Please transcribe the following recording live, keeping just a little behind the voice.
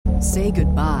Say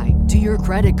goodbye to your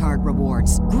credit card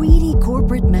rewards. Greedy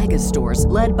corporate mega stores,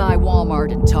 led by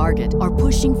Walmart and Target, are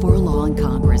pushing for a law in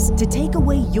Congress to take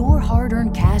away your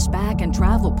hard-earned cash back and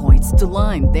travel points to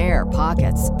line their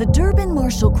pockets. The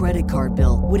Durbin-Marshall credit card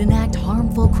bill would enact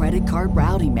harmful credit card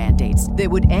routing mandates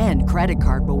that would end credit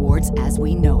card rewards as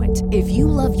we know it. If you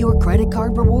love your credit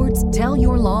card rewards, tell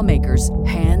your lawmakers,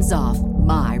 hands off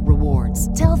my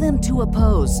rewards. Tell them to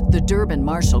oppose the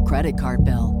Durbin-Marshall credit card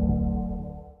bill.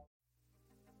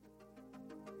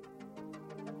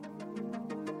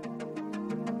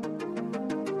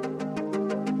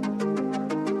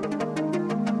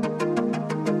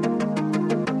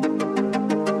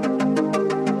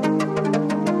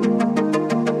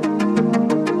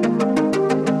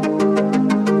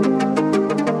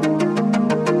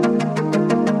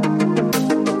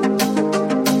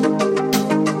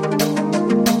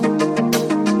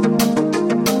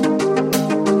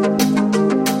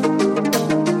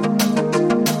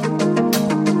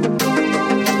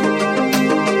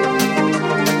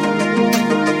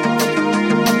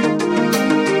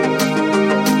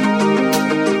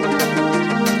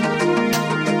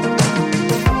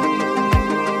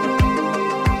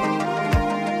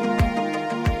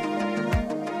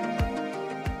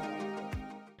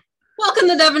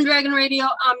 Dragon Radio.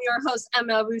 I'm your host,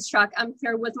 M.L.Ruscsak. I'm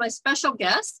here with my special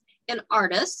guest and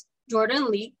artist, Jordan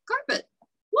Lee Garbutt.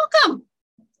 Welcome.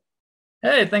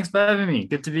 Hey, thanks for having me.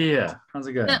 Good to be here. How's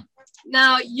it going?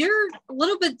 Now, you're a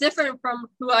little bit different from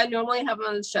who I normally have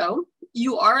on the show.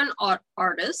 You are an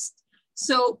artist.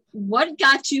 So what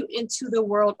got you into the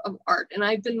world of art? And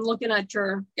I've been looking at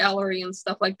your gallery and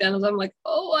stuff like that, and I'm like,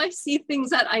 oh, I see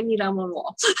things that I need on my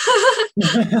wall.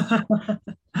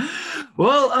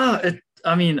 Well,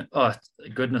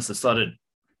 goodness, it started,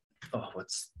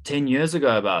 10 years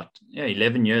ago,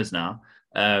 11 years now.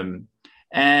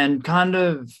 And kind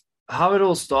of how it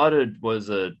all started was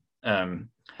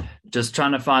just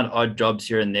trying to find odd jobs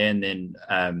here and there. And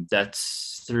then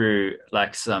that's through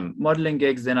like some modeling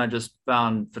gigs. Then I just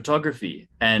found photography.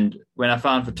 And when I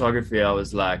found photography, I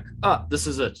was like, this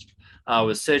is it. I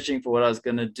was searching for what I was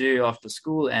going to do after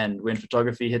school. And when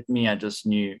photography hit me, I just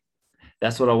knew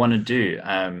that's what I want to do.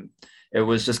 It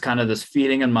was just kind of this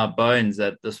feeling in my bones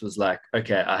that this was like,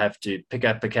 okay, I have to pick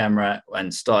up the camera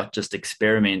and start just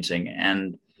experimenting.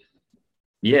 And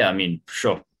yeah, I mean,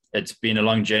 sure, it's been a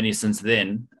long journey since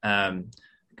then.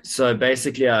 So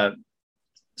basically, I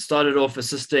started off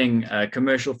assisting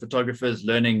commercial photographers,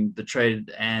 learning the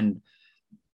trade, and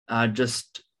I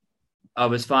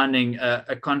was finding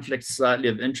a conflict slightly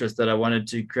of interest that I wanted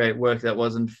to create work that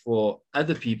wasn't for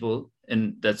other people.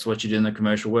 And that's what you do in the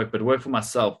commercial work, but work for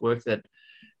myself, work that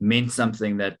meant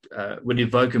something, that would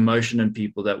evoke emotion in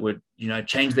people, that would,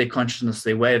 change their consciousness,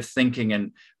 their way of thinking.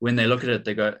 And when they look at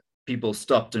it, people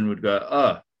stopped and would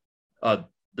go, oh,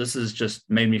 this has just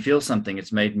made me feel something.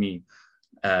 It's made me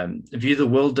view the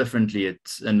world differently.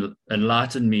 It's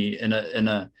enlightened me in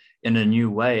a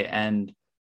new way. And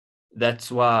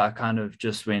that's why I kind of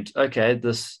just went, okay,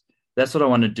 that's what I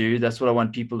want to do. That's what I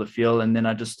want people to feel. And then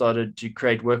I just started to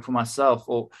create work for myself,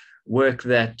 or work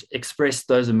that expressed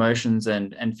those emotions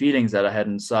and feelings that I had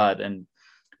inside. And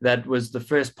that was the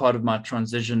first part of my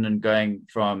transition and going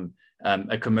from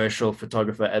a commercial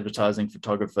photographer, advertising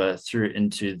photographer, through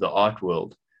into the art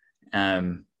world.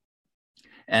 And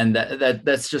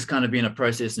that's just kind of been a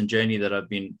process and journey that I've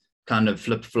been kind of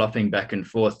flip-flopping back and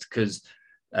forth, because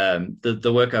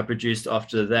the work I produced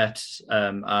after that,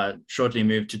 I shortly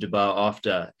moved to Dubai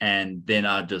after, and then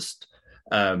I just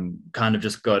kind of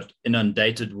just got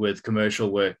inundated with commercial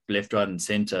work left, right, and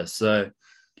center. So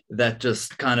that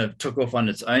just kind of took off on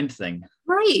its own thing.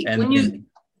 Right. And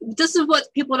this is what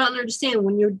people don't understand.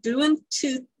 When you're doing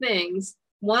two things,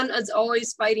 one is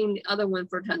always fighting the other one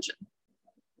for attention.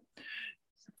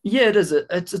 Yeah, it is.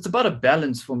 It's about a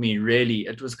balance for me, really.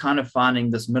 It was kind of finding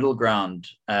this middle ground,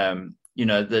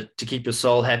 to keep your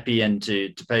soul happy and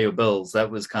to pay your bills.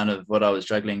 That was kind of what I was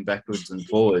juggling backwards and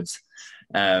forwards.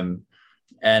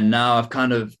 And now I've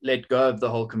kind of let go of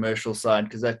the whole commercial side,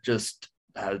 because that just,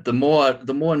 the more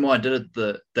and more I did it,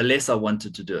 the less I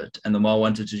wanted to do it. And the more I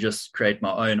wanted to just create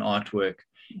my own artwork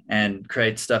and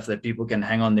create stuff that people can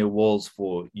hang on their walls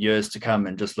for years to come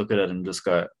and just look at it and just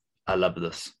go, I love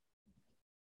this.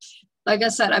 Like I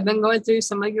said, I've been going through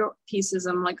some of your pieces.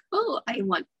 I'm like, oh, I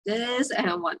want this and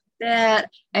I want that.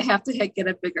 I have to get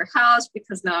a bigger house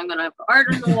because now I'm going to have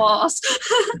art on the walls.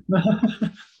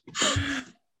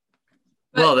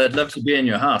 Well, they'd love to be in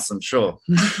your house, I'm sure.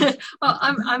 Well,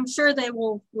 I'm sure they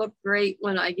will look great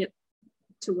when I get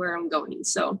to where I'm going.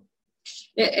 So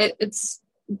it's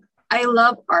I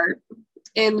love art,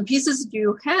 and the pieces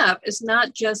you have is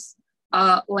not just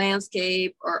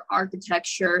landscape or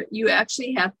architecture. You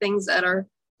actually have things that are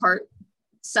part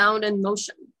sound and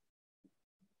motion.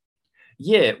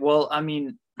 Yeah, well, I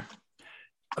mean,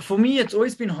 for me, it's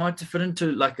always been hard to fit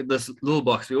into like this little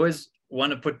box. We always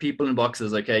want to put people in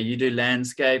boxes. Okay, you do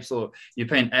landscapes or you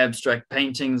paint abstract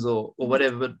paintings or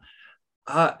whatever.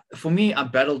 But for me, I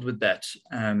battled with that.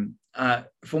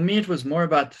 For me, it was more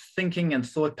about thinking and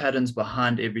thought patterns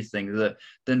behind everything, the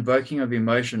invoking of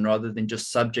emotion rather than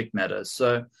just subject matter.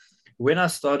 So when I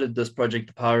started this project,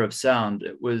 The Power of Sound,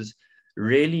 it was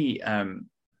really an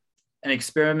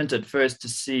experiment at first to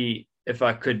see if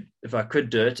I could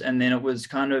do it. And then it was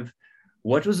kind of,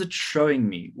 what was it showing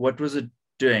me? What was it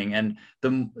doing? And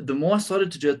the more I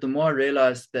started to do it, the more I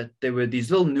realized that there were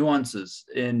these little nuances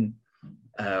in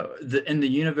the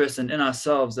universe and in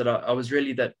ourselves that I was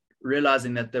really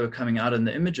realizing that they were coming out in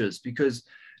the images, because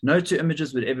no two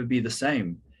images would ever be the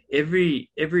same. Every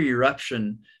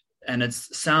eruption and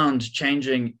its sound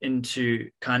changing into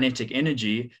kinetic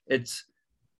energy,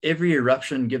 every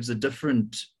eruption gives a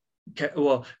different,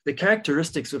 well, the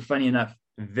characteristics were, funny enough,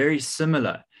 very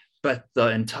similar, but the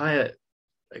entire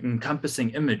encompassing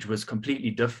image was completely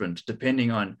different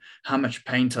depending on how much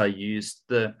paint I used,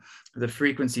 the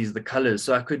frequencies, the colors.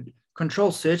 So I could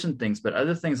control certain things, but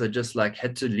other things I just like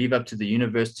had to leave up to the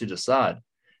universe to decide.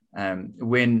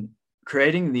 When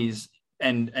creating these,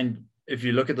 and if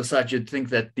you look at the site, you'd think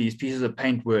that these pieces of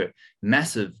paint were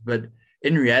massive, but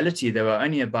in reality, they were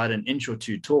only about an inch or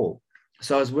two tall.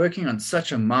 So I was working on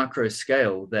such a micro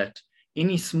scale that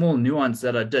any small nuance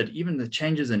that I did, even the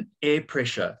changes in air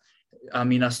pressure, I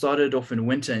mean, I started off in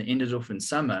winter and ended off in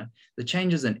summer. The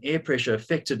changes in air pressure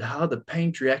affected how the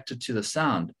paint reacted to the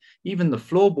sound, even the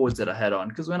floorboards that I had on.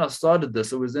 Because when I started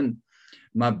this, it was in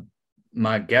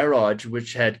my garage,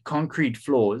 which had concrete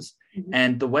floors. Mm-hmm.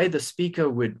 And the way the speaker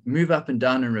would move up and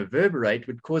down and reverberate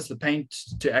would cause the paint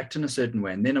to act in a certain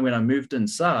way. And then when I moved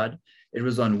inside, it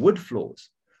was on wood floors.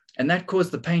 And that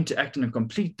caused the paint to act in a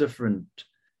complete different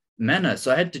manner.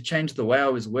 So I had to change the way I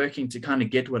was working to kind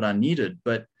of get what I needed.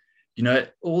 But you know,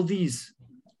 all these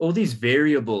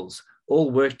variables all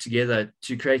work together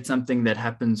to create something that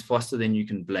happens faster than you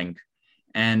can blink.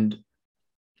 And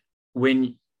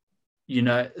when, you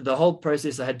know, the whole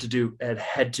process I had to do, it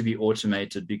had to be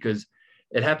automated because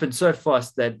it happened so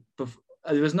fast that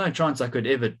there was no chance I could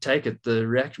ever take it.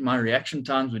 My reaction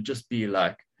times would just be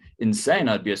like insane.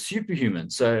 I'd be a superhuman.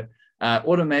 So I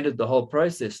automated the whole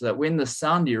process so that when the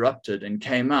sound erupted and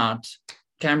came out,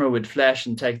 camera would flash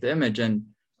and take the image, and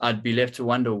I'd be left to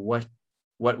wonder what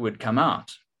would come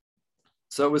out.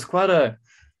 So it was quite a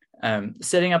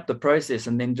setting up the process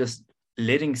and then just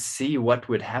letting see what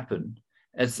would happen.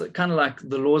 It's kind of like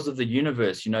the laws of the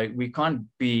universe. You know, we can't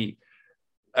be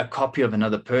a copy of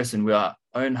another person. We are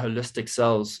our own holistic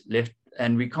selves left,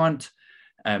 and we can't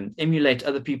emulate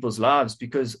other people's lives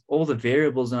because all the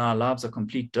variables in our lives are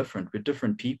completely different. We're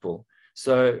different people.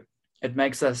 So it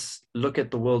makes us look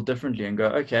at the world differently and go,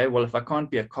 okay, well, if I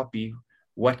can't be a copy,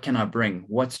 what can I bring?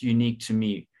 What's unique to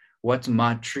me? What's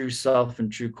my true self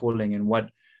and true calling? And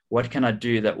what can I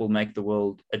do that will make the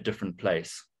world a different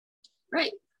place?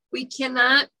 Right. We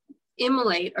cannot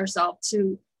emulate ourselves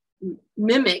to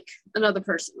mimic another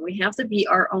person. We have to be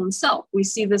our own self. We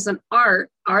see this in art.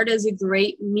 Art is a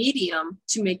great medium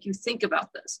to make you think about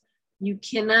this. You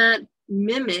cannot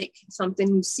mimic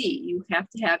something you see. You have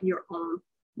to have your own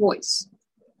voice.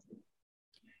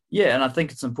 Yeah, and I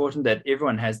think it's important that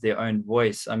everyone has their own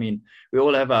voice. I mean, we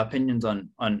all have our opinions on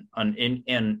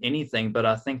anything, but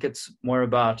I think it's more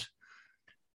about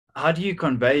how do you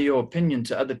convey your opinion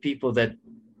to other people that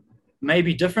may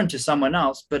be different to someone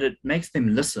else, but it makes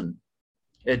them listen.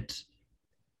 It's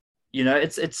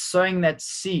sowing that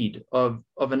seed of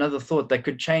another thought that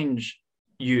could change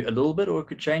you a little bit, or it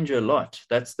could change you a lot.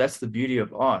 That's the beauty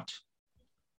of art.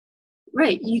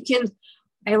 Right.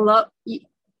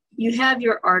 You have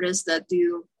your artists that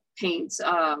do paints,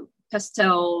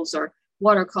 pastels or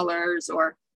watercolors,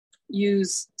 or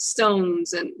use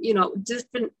stones and,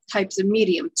 different types of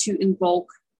medium to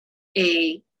invoke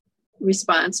a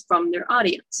response from their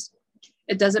audience.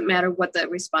 It doesn't matter what that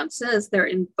response is, they're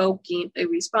invoking a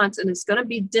response, and it's going to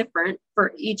be different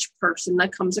for each person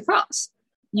that comes across.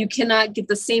 You cannot get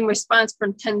the same response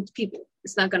from 10 people.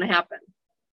 It's not going to happen.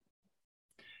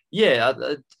 Yeah,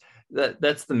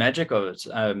 that's the magic of it.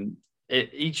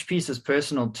 Each piece is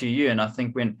personal to you. And I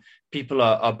think when people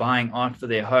are buying art for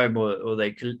their home or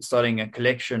they're starting a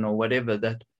collection or whatever,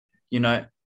 that,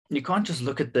 you can't just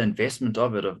look at the investment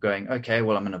of it, of going, okay,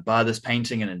 well, I'm going to buy this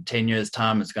painting and in 10 years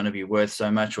time, it's going to be worth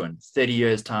so much, or in 30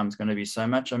 years time, it's going to be so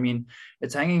much. I mean,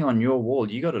 it's hanging on your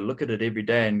wall. You got to look at it every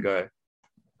day and go,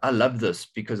 I love this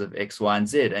because of X, Y, and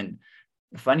Z. And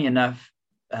funny enough,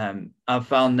 I've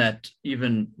found that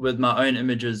even with my own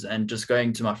images and just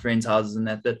going to my friends' houses and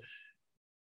that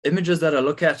images that I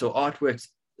look at or artworks,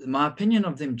 my opinion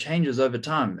of them changes over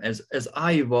time. As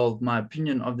I evolve, my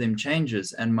opinion of them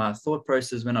changes, and my thought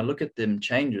process when I look at them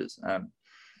changes.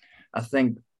 I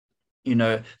think,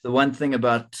 the one thing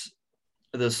about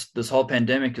this whole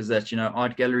pandemic is that,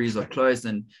 art galleries are closed,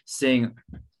 and seeing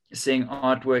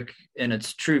artwork in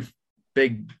its true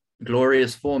big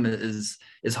glorious form is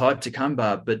hard to come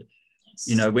by. But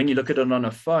when you look at it on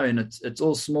a phone, it's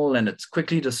all small, and it's quick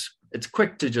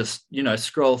to just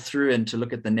scroll through and to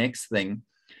look at the next thing.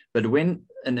 But when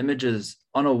an image is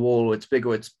on a wall, it's big,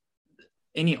 or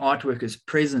any artwork is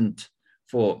present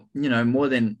for more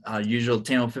than our usual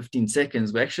 10 or 15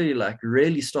 seconds, we actually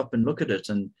really stop and look at it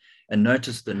and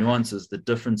notice the nuances, the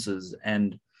differences,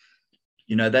 and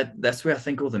that's where I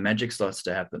think all the magic starts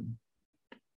to happen.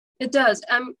 It does.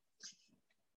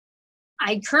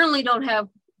 I currently don't have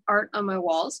art on my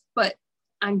walls, but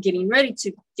I'm getting ready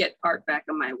to get art back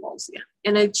on my walls again.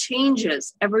 And it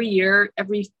changes every year,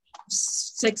 every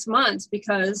 6 months,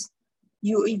 because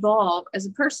you evolve as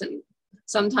a person.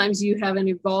 Sometimes you have an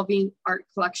evolving art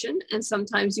collection, and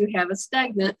sometimes you have a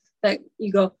stagnant that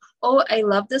you go, oh, I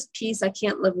love this piece, I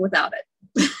can't live without it.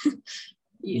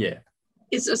 Yeah.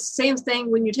 It's the same thing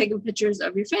when you're taking pictures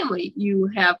of your family. You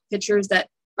have pictures that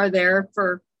are there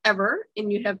forever,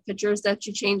 and you have pictures that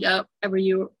you change up every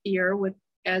year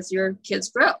as your kids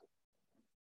grow.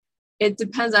 It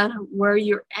depends on where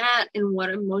you're at and what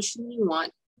emotion you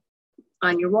want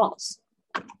on your walls.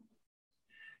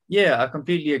 Yeah, I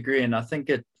completely agree. And I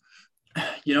think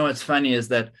what's funny is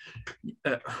that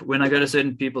when I go to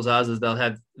certain people's houses, they'll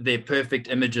have their perfect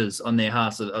images on their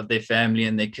house of their family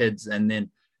and their kids. And then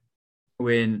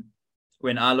when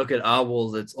I look at our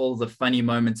walls, it's all the funny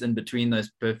moments in between those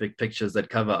perfect pictures that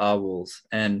cover our walls.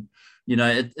 And,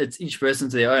 it's each person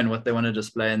to their own, what they want to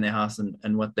display in their house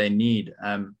and what they need.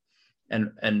 And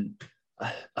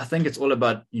I think it's all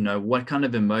about, what kind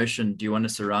of emotion do you want to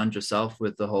surround yourself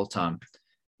with the whole time?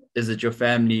 Is it your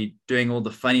family doing all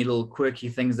the funny little quirky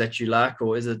things that you like,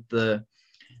 or is it the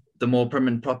more prim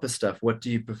and proper stuff? What do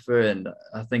you prefer? And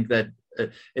I think that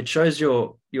it shows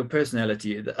your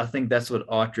personality. I think that's what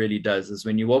art really does, is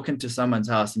when you walk into someone's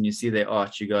house and you see their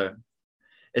art, you go,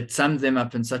 it sums them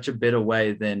up in such a better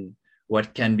way than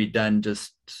what can be done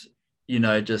just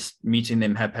meeting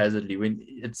them haphazardly. When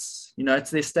it's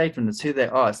their statement, it's who they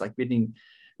are. It's like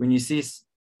when you see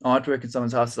artwork in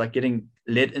someone's house, it's like getting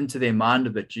led into their mind a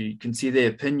bit. You can see their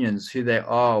opinions, who they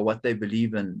are, what they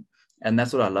believe in. And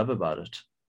that's what I love about it.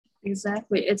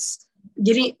 Exactly. It's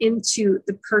getting into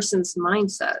the person's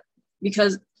mindset,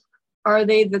 because are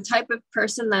they the type of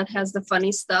person that has the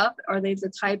funny stuff? Are they the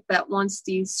type that wants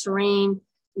these serene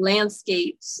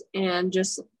landscapes and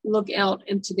just look out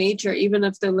into nature, even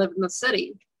if they live in the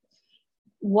city?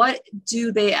 What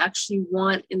do they actually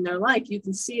want in their life? You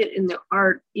can see it in their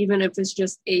art, even if it's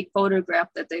just a photograph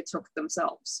that they took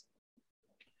themselves.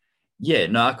 Yeah,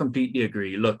 no, I completely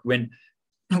agree. Look, when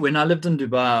I lived in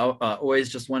Dubai, I always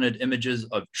just wanted images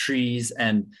of trees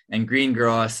and green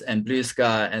grass and blue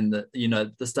sky and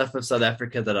the stuff of South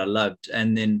Africa that I loved.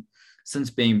 And then since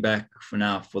being back for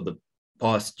the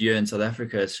past year in South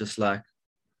Africa, it's just like,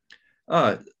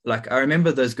 I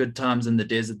remember those good times in the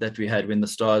desert that we had when the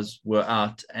stars were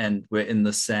out and we're in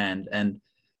the sand. And,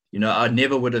 I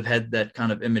never would have had that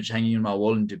kind of image hanging on my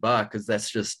wall in Dubai, because that's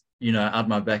just, out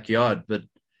my backyard. But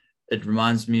it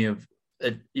reminds me of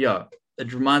it. Yeah.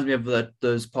 It reminds me of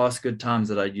those past good times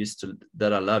that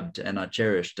I loved and I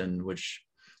cherished, and which,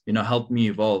 helped me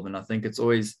evolve. And I think it's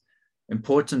always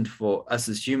important for us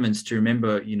as humans to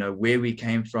remember, where we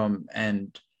came from.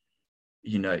 And,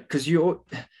 because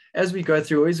as we go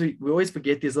through, we always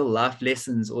forget these little life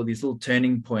lessons or these little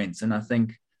turning points. And I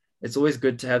think it's always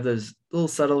good to have those little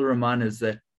subtle reminders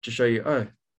that to show you, oh,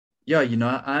 yeah,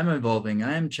 I'm evolving,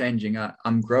 I am changing,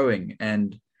 I'm growing.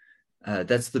 And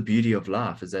that's the beauty of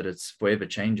life, is that it's forever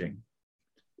changing.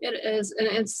 It is. And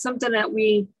it's something that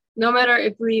no matter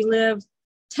if we live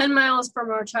 10 miles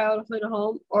from our childhood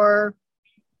home or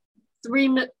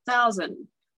 3,000,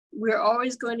 we're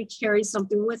always going to carry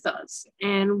something with us.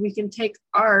 And we can take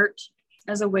art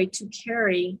as a way to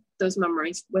carry those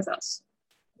memories with us.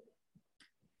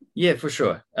 Yeah, for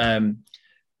sure.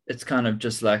 It's kind of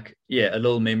just like, a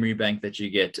little memory bank that you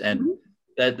get. And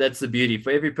that's the beauty.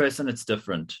 For every person, it's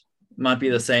different. It might be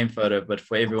the same photo, but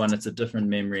for everyone, it's a different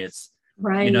memory. It's,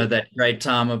 right. That great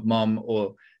time of mom,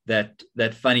 or that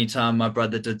funny time my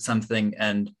brother did something,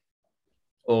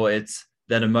 or it's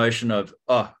that emotion of,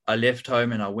 oh, I left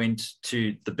home and I went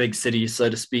to the big city, so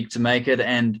to speak, to make it.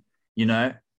 And,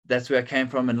 that's where I came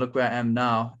from, and look where I am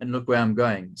now, and look where I'm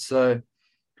going. So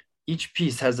each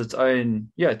piece has its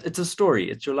own, it's a story.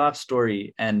 It's your life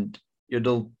story and your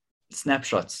little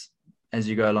snapshots as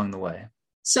you go along the way.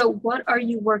 So what are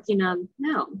you working on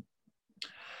now?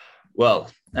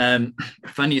 Well,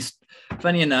 funny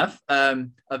enough,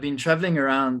 I've been traveling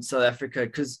around South Africa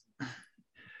because,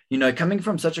 coming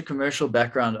from such a commercial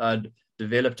background, I'd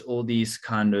developed all these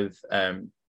kind of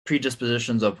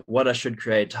predispositions of what I should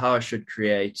create, how I should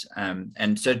create,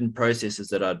 and certain processes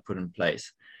that I'd put in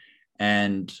place.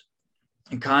 And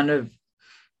kind of,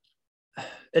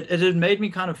 it had made me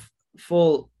kind of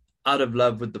fall out of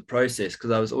love with the process, because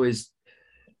I was always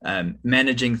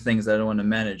managing things that I don't want to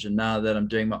manage. And now that I'm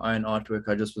doing my own artwork,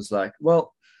 I just was like,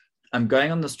 well, I'm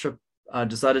going on this trip. I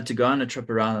decided to go on a trip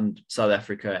around South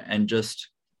Africa and just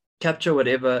capture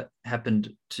whatever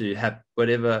happened to happen,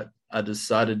 whatever I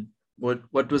decided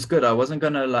what was good. I wasn't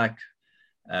going to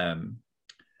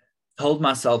hold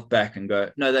myself back and go,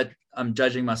 no, that I'm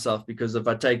judging myself because if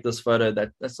I take this photo,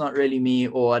 that's not really me,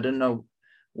 or I don't know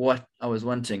what I was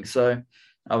wanting. So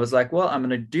I was like, well, I'm going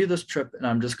to do this trip and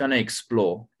I'm just going to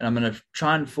explore, and I'm going to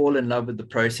try and fall in love with the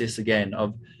process again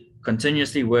of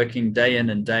continuously working day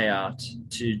in and day out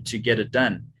to get it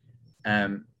done.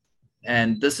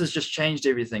 And this has just changed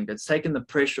everything. It's taken the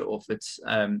pressure off. It's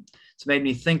made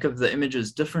me think of the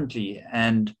images differently.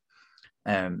 And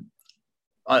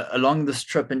along this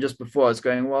trip and just before, I was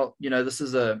going, well, this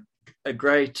is a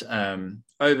great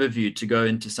overview to go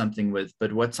into something with,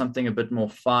 but what's something a bit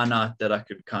more finite that I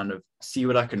could kind of see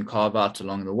what I can carve out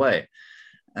along the way.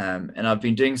 And I've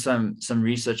been doing some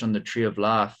research on the Tree of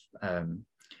Life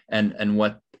and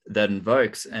what that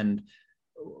invokes. And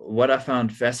what I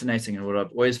found fascinating, and what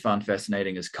I've always found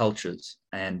fascinating, is cultures.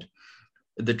 And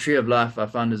the Tree of Life I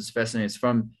found is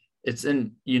fascinating. It's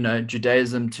in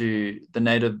Judaism to the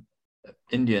native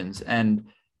Indians and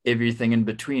everything in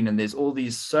between. And there's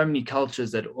so many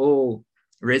cultures that all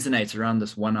resonate around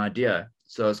this one idea.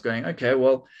 So I was going, okay,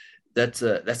 well, that's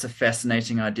a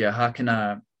fascinating idea. How can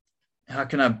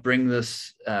I bring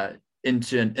this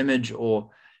into an image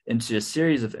or into a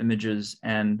series of images?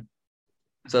 And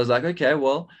so I was like, okay,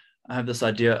 well, I have this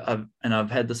idea and I've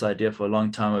had this idea for a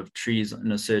long time of trees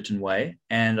in a certain way.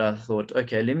 And I thought,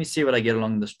 okay, let me see what I get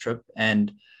along this trip.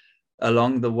 And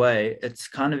along the way, it's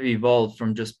kind of evolved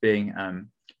from just being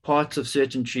parts of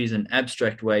certain trees in an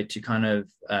abstract way to kind of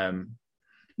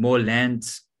more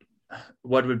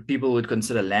people would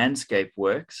consider landscape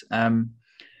works.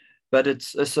 But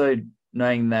it's also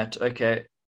knowing that, okay,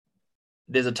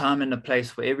 there's a time and a place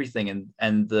for everything.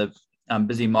 And I'm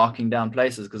busy marking down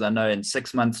places because I know in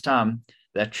 6 months' time,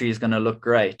 that tree is going to look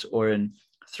great, or in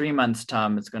 3 months'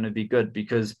 time, it's going to be good.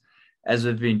 Because as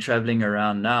we've been traveling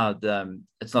around now,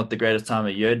 it's not the greatest time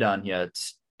of year down here.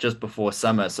 It's just before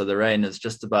summer, so the rain is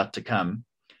just about to come.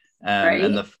 Right.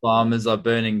 And the farmers are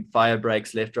burning fire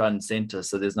breaks left, right, and center.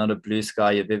 So there's not a blue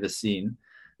sky you've ever seen.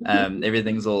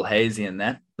 Everything's all hazy and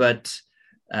that. But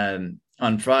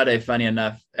on Friday, funny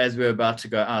enough, as we were about to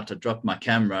go out, I dropped my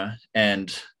camera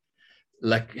and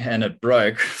it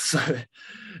broke. So I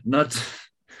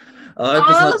hope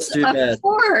it's not too bad. Of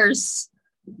course.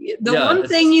 The one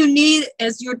thing you need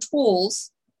as your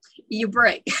tools, you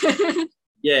break.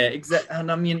 Yeah, exactly.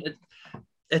 And I mean,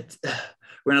 it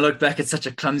when I look back, it's such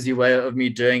a clumsy way of me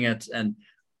doing it. And,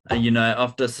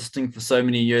 after assisting for so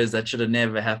many years, that should have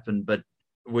never happened. But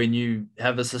when you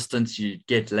have assistants, you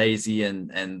get lazy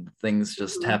and things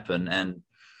just happen. And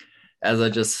as I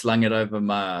just slung it over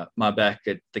my back,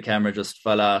 the camera just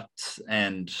fell out.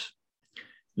 And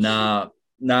now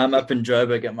I'm up in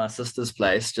Joburg at my sister's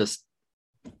place.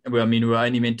 We're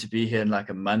only meant to be here in like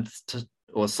a month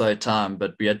or so time,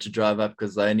 but we had to drive up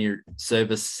because the only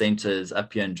service center is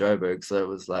up here in Joburg. So it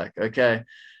was like, okay,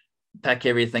 pack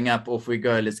everything up, off we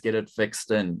go, let's get it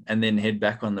fixed and then head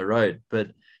back on the road.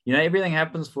 But everything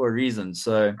happens for a reason.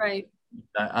 So right.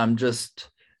 I'm just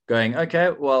going,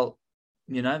 okay, well,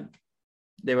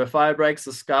 there were fire breaks,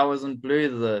 the sky wasn't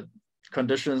blue, the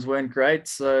conditions weren't great.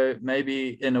 So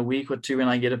maybe in a week or two when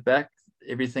I get it back,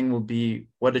 everything will be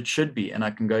what it should be, and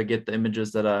I can go get the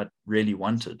images that I really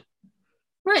wanted.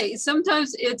 Right.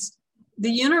 Sometimes it's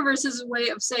the universe's way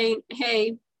of saying,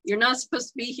 hey, you're not supposed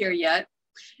to be here yet.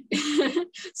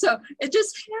 So it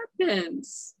just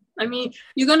happens. I mean,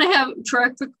 you're going to have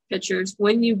terrific pictures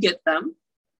when you get them.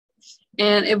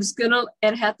 And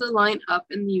it had to line up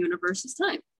in the universe's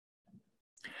time.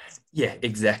 Yeah,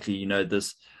 exactly.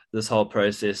 This whole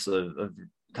process of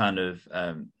kind of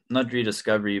not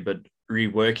rediscovery, but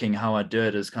reworking how I do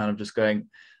it is kind of just going,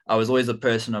 I was always a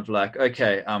person of like,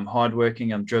 okay, I'm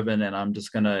hardworking, I'm driven, and I'm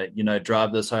just gonna,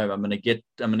 drive this home. I'm gonna get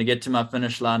to my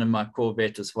finish line in my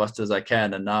Corvette as fast as I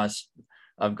can. And now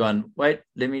I've gone, wait,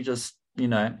 let me just,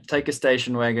 take a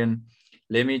station wagon.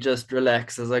 Let me just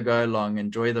relax as I go along,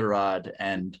 enjoy the ride,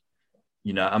 and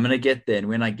I'm gonna get there. And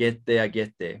when I get there, I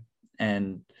get there.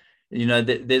 And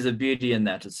there's a beauty in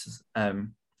that. It's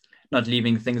not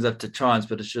leaving things up to chance,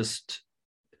 but it's just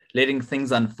letting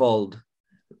things unfold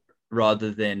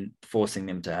rather than forcing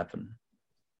them to happen.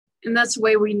 And that's the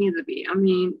way we need to be. I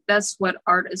mean, that's what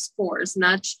art is for. It's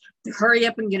not to hurry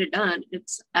up and get it done.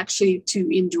 It's actually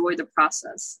to enjoy the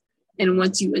process. And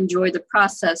once you enjoy the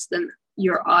process, then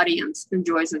your audience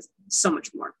enjoys it so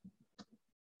much more.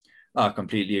 I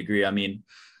completely agree. I mean,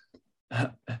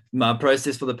 my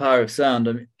process for the power of sound,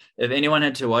 I mean, if anyone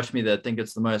had to watch me, they'd think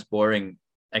it's the most boring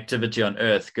activity on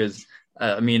earth, because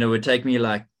it would take me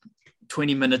like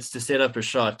 20 minutes to set up a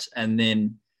shot, and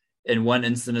then in one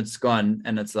instant it's gone,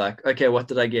 and it's like, okay, what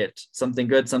did I get? Something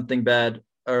good, something bad,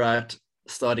 all right,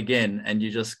 start again. And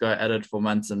you just go at it for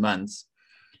months and months.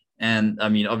 And I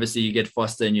mean, obviously you get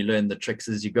faster and you learn the tricks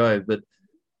as you go, but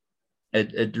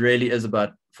it really is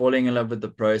about falling in love with the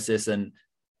process. And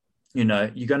you're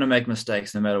going to make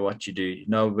mistakes no matter what you do.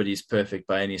 Nobody's perfect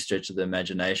by any stretch of the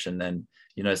imagination. And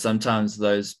sometimes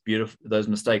those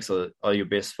mistakes are your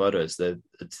best photos.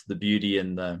 It's the beauty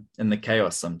in the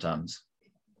chaos sometimes.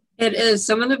 It is.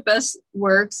 Some of the best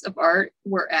works of art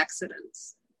were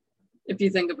accidents, if you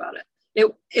think about it.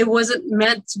 It wasn't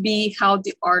meant to be how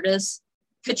the artist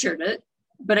pictured it,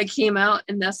 but it came out,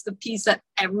 and that's the piece that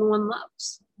everyone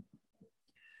loves.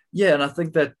 Yeah, and I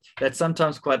think that's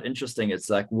sometimes quite interesting. It's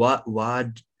like, what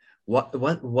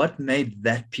made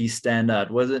that piece stand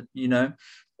out? Was it,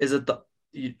 is it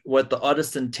what the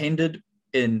artist intended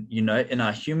in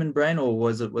our human brain, or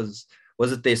was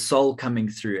it their soul coming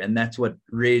through? And that's what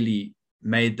really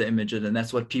made the image, and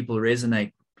that's what people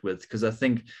resonate with. Because I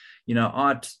think,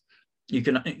 art, you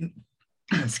can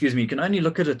you can only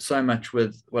look at it so much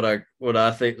with what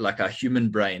I think, like our human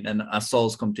brain, and our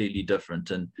soul's completely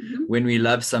different. And when we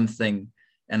love something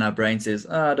and our brain says,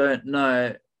 oh, I don't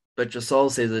know, but your soul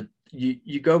says it,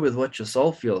 you go with what your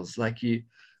soul feels like.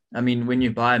 When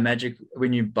you buy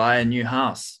a new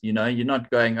house, you're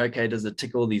not going, okay, does it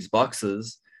tick all these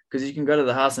boxes? Because you can go to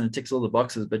the house and it ticks all the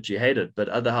boxes, but you hate it. But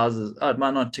other houses, it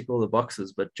might not tick all the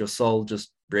boxes, but your soul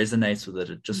just resonates with it.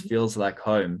 It just feels like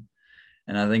home.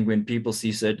 And I think when people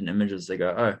see certain images, they go,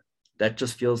 oh, that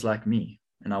just feels like me,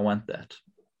 and I want that.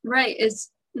 Right.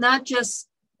 It's not just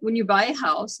when you buy a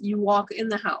house, you walk in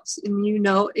the house and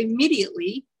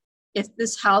immediately if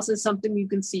this house is something you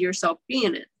can see yourself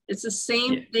being in. It's the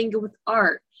same thing with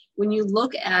art. When you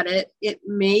look at it, it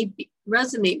may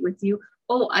resonate with you.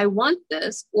 Oh, I want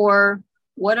this, or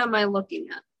what am I looking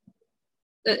at?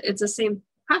 It's the same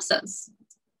process.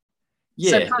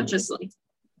 Subconsciously.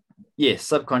 Yes,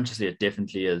 subconsciously it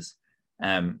definitely is.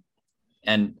 And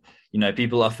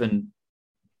people often,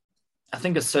 I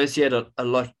think, associate a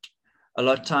lot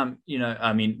of time,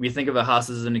 we think of a house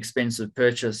as an expensive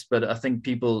purchase, but I think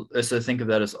people also think of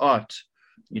that as art.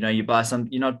 You buy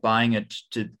you're not buying it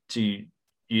to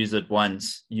use it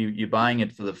once. You're buying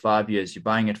it for the 5 years, you're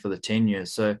buying it for the 10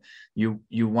 years. So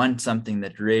you want something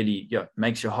that really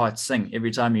makes your heart sing.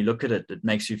 Every time you look at it, it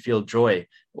makes you feel joy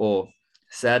or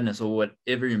sadness or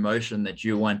whatever emotion that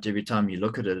you want. Every time you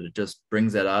look at it, it just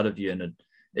brings that out of you, and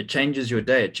it changes your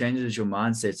day, it changes your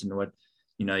mindset. And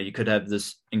you could have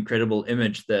this incredible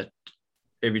image that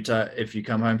every time, if you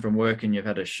come home from work and you've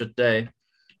had a shit day,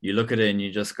 you look at it and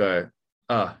you just go,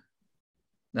 oh,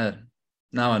 no,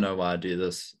 now I know why I do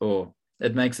this. Or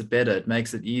it makes it better, it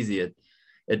makes it easier.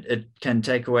 It can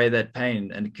take away that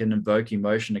pain, and it can invoke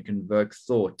emotion, it can invoke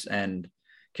thought, and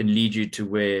can lead you to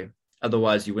where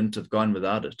otherwise you wouldn't have gone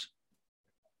without it.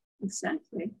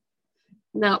 Exactly.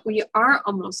 Now we are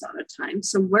almost out of time.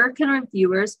 So where can our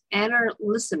viewers and our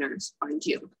listeners find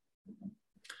you?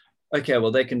 Okay, well,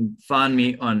 they can find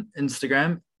me on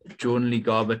Instagram, Jordan Lee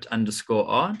Garbutt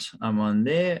 _art. I'm on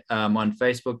there. I'm on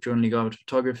Facebook, Jordan Lee Garbutt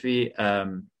Photography.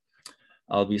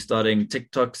 I'll be starting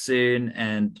TikTok soon.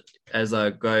 And as I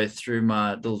go through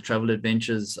my little travel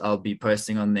adventures, I'll be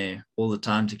posting on there all the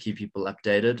time to keep people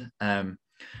updated.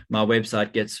 My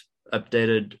website gets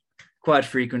updated quite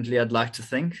frequently, I'd like to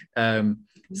think,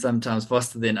 sometimes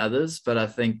faster than others. But I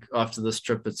think after this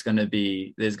trip, there's going to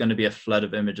be a flood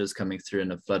of images coming through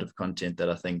and a flood of content that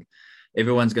I think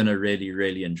everyone's going to really,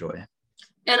 really enjoy.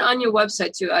 And on your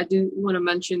website too, I do want to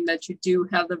mention that you do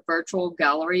have the virtual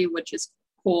gallery, which is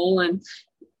cool. And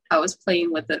I was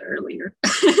playing with it earlier.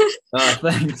 Oh,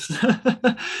 thanks.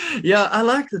 Yeah, I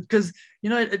liked it because,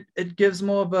 it gives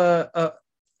more of a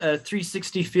a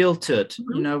 360 feel to it.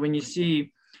 Mhm. You know, when you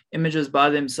see images by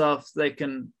themselves, they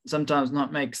can sometimes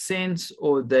not make sense,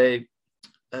 or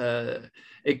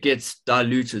it gets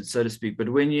diluted, so to speak. But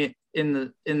when you're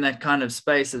in that kind of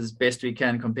space as best we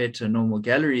can compared to a normal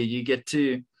gallery,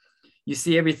 you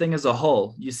see everything as a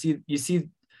whole. You see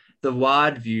the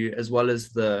wide view as well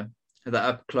as the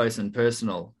up close and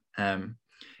personal.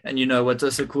 And you know what's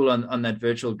also cool on that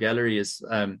virtual gallery is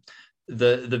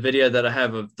the video that I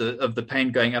have of the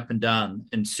paint going up and down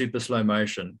in super slow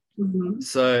motion. Mhm.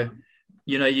 So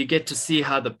you know, you get to see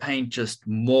how the paint just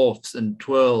morphs and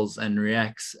twirls and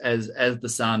reacts as the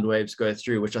sound waves go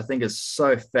through, which I think is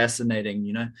so fascinating,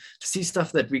 you know, to see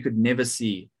stuff that we could never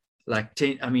see. Like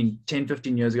 10,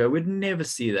 15 years ago, we'd never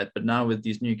see that. But now with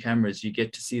these new cameras, you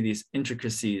get to see these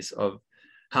intricacies of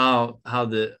how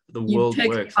the world You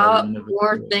pick works. up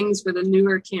more things with the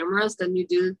newer cameras than you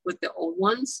do with the old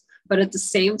ones. But at the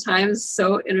same time, it's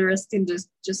so interesting to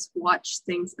just watch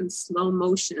things in slow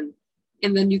motion.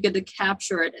 And then you get to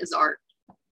capture it as art.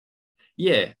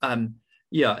 Yeah.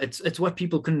 It's what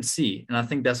people couldn't see. And I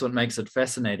think that's what makes it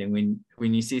fascinating.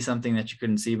 When you see something that you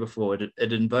couldn't see before,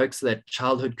 it invokes that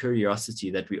childhood curiosity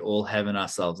that we all have in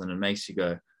ourselves. And it makes you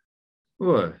go,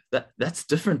 whoa, that's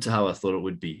different to how I thought it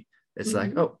would be. It's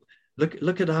like, oh,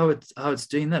 look at how it's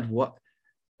doing that. What?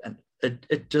 And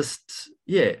it just,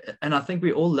 yeah. And I think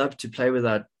we all love to play with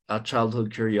our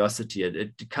childhood curiosity.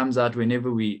 It comes out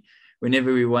whenever we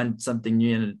want something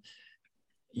new. And,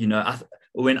 you know,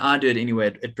 when I do it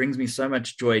anyway, it brings me so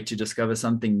much joy to discover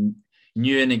something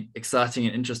new and exciting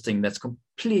and interesting that's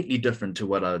completely different to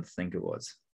what I would think it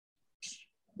was.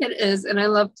 It is. And I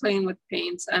love playing with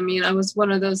paints. I mean, I was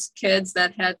one of those kids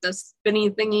that had the spinny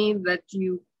thingy that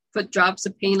you put drops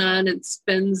of paint on and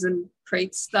spins and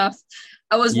creates stuff.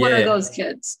 I was one of those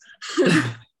kids.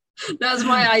 That was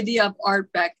my idea of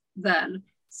art back then.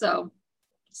 So.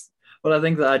 Well, I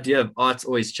think the idea of art's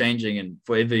always changing and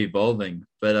forever evolving.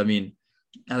 But I mean,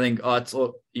 I think art's,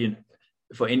 you know,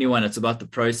 for anyone, it's about the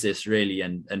process really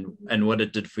and what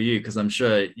it did for you. Because I'm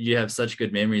sure you have such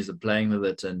good memories of playing with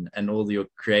it and all your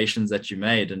creations that you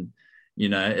made. And, you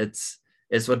know, it's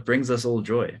what brings us all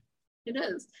joy. It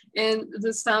is. And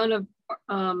the sound of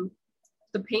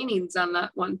the paintings on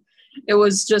that one, it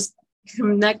was just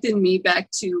connecting me back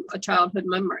to a childhood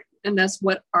memory. And that's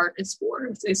what art is for.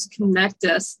 It's connect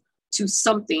us to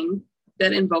something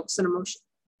that invokes an emotion.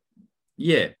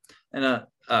 Yeah. And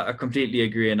I completely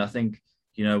agree. And I think,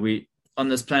 you know, we on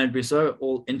this planet, we're so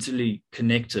all interly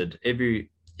connected.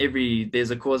 Every there's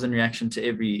a cause and reaction to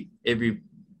every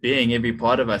being, every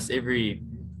part of us,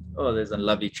 there's a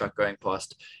lovely truck going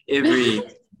past. Every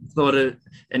thought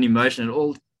and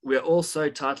emotion, we're all so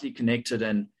tightly connected.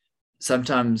 And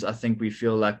sometimes I think we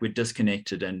feel like we're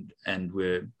disconnected and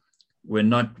we're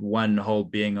not one whole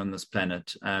being on this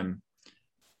planet.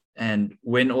 And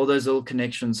when all those little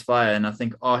connections fire, and I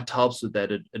think art helps with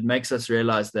that, it makes us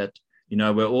realize that, you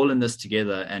know, we're all in this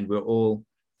together and we're all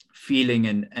feeling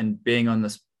and being on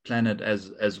this planet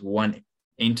as one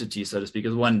entity, so to speak,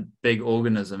 as one big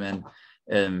organism.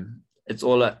 And it's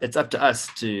up to us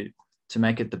to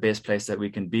make it the best place that we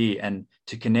can be and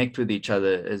to connect with each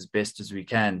other as best as we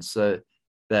can so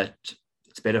that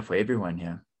it's better for everyone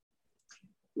here.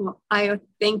 Well, I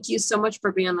thank you so much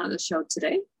for being on the show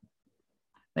today.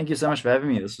 Thank you so much for having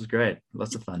me. This was great.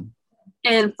 Lots of fun.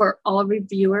 And for all of our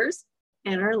viewers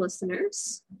and our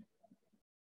listeners.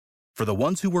 For the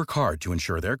ones who work hard to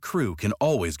ensure their crew can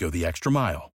always go the extra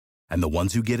mile, and the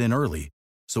ones who get in early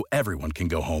so everyone can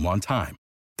go home on time,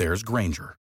 there's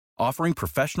Grainger, offering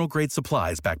professional-grade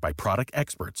supplies backed by product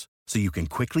experts so you can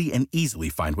quickly and easily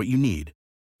find what you need.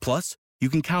 Plus, you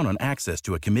can count on access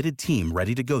to a committed team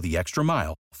ready to go the extra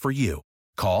mile for you.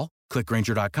 Call, click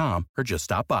Grainger.com, or just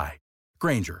stop by.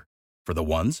 Grainger, for the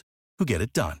ones who get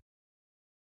it done.